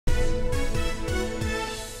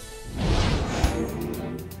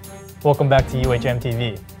Welcome back to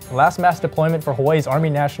UHMTV. The last mass deployment for Hawaii's Army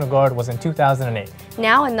National Guard was in 2008.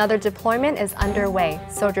 Now another deployment is underway.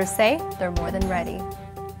 Soldiers say they're more than ready.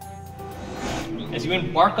 As you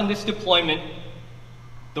embark on this deployment,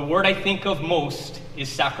 the word I think of most is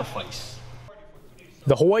sacrifice.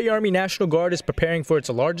 The Hawaii Army National Guard is preparing for its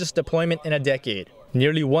largest deployment in a decade.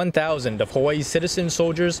 Nearly 1,000 of Hawaii's citizen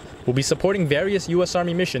soldiers will be supporting various U.S.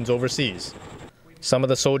 Army missions overseas. Some of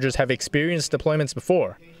the soldiers have experienced deployments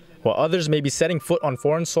before, while others may be setting foot on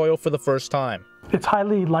foreign soil for the first time. It's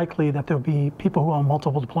highly likely that there'll be people who are on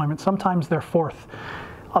multiple deployments. Sometimes they're fourth.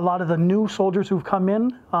 A lot of the new soldiers who've come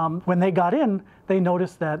in, when they got in, they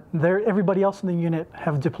noticed that everybody else in the unit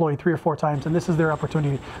have deployed 3 or 4 times, and this is their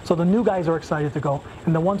opportunity. So the new guys are excited to go,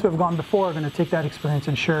 and the ones who have gone before are going to take that experience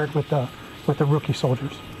and share it with the rookie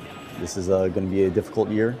soldiers. This is going to be a difficult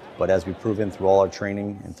year, but as we've proven through all our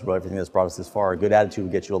training and through everything that's brought us this far, a good attitude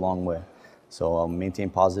will get you a long way. So maintain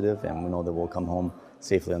positive, and we know that we'll come home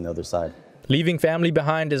safely on the other side. Leaving family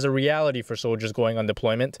behind is a reality for soldiers going on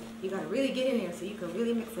deployment. You got to really get in there so you can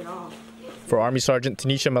really mix it all. For Army Sergeant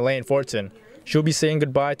Tanisha Mellein-Fortson, she'll be saying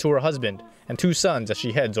goodbye to her husband and 2 sons as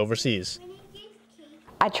she heads overseas.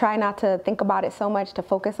 I try not to think about it so much, to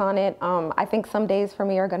focus on it. I think some days for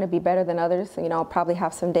me are going to be better than others. You know, I'll probably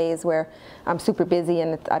have some days where I'm super busy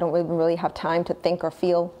and I don't really have time to think or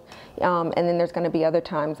feel. And then there's going to be other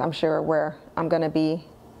times, I'm sure, where I'm going to be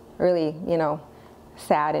really, you know,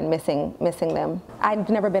 sad and missing them. I've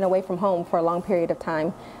never been away from home for a long period of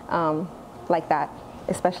time like that,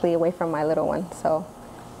 especially away from my little one. So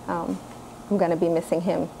I'm going to be missing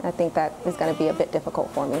him. I think that is going to be a bit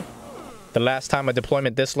difficult for me. The last time a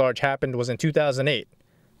deployment this large happened was in 2008,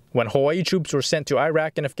 when Hawaii troops were sent to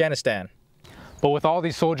Iraq and Afghanistan. But with all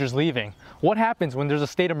these soldiers leaving, what happens when there's a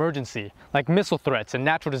state emergency, like missile threats and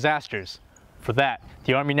natural disasters? For that,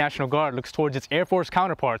 the Army National Guard looks towards its Air Force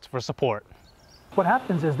counterparts for support. What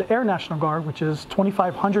happens is the Air National Guard, which is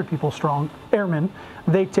 2,500 people strong, airmen,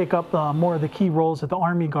 they take up more of the key roles that the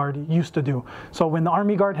Army Guard used to do. So when the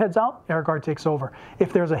Army Guard heads out, Air Guard takes over.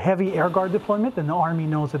 If there's a heavy Air Guard deployment, then the Army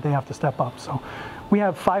knows that they have to step up. So we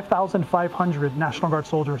have 5,500 National Guard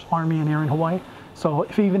soldiers, Army and Air in Hawaii. So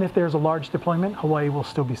even if there's a large deployment, Hawaii will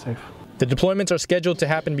still be safe. The deployments are scheduled to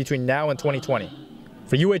happen between now and 2020.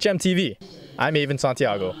 For UHMTV, I'm Aven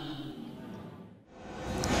Santiago.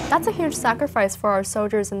 That's a huge sacrifice for our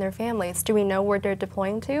soldiers and their families. Do we know where they're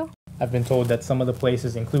deploying to? I've been told that some of the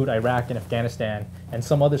places include Iraq and Afghanistan, and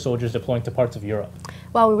some other soldiers deploying to parts of Europe.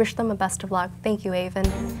 Well, we wish them the best of luck. Thank you, Aven.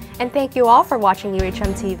 And thank you all for watching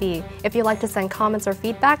UHMTV. If you'd like to send comments or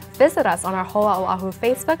feedback, visit us on our Hoa Oahu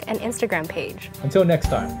Facebook and Instagram page. Until next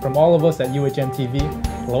time, from all of us at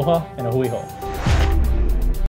UHMTV, aloha and a hui hou.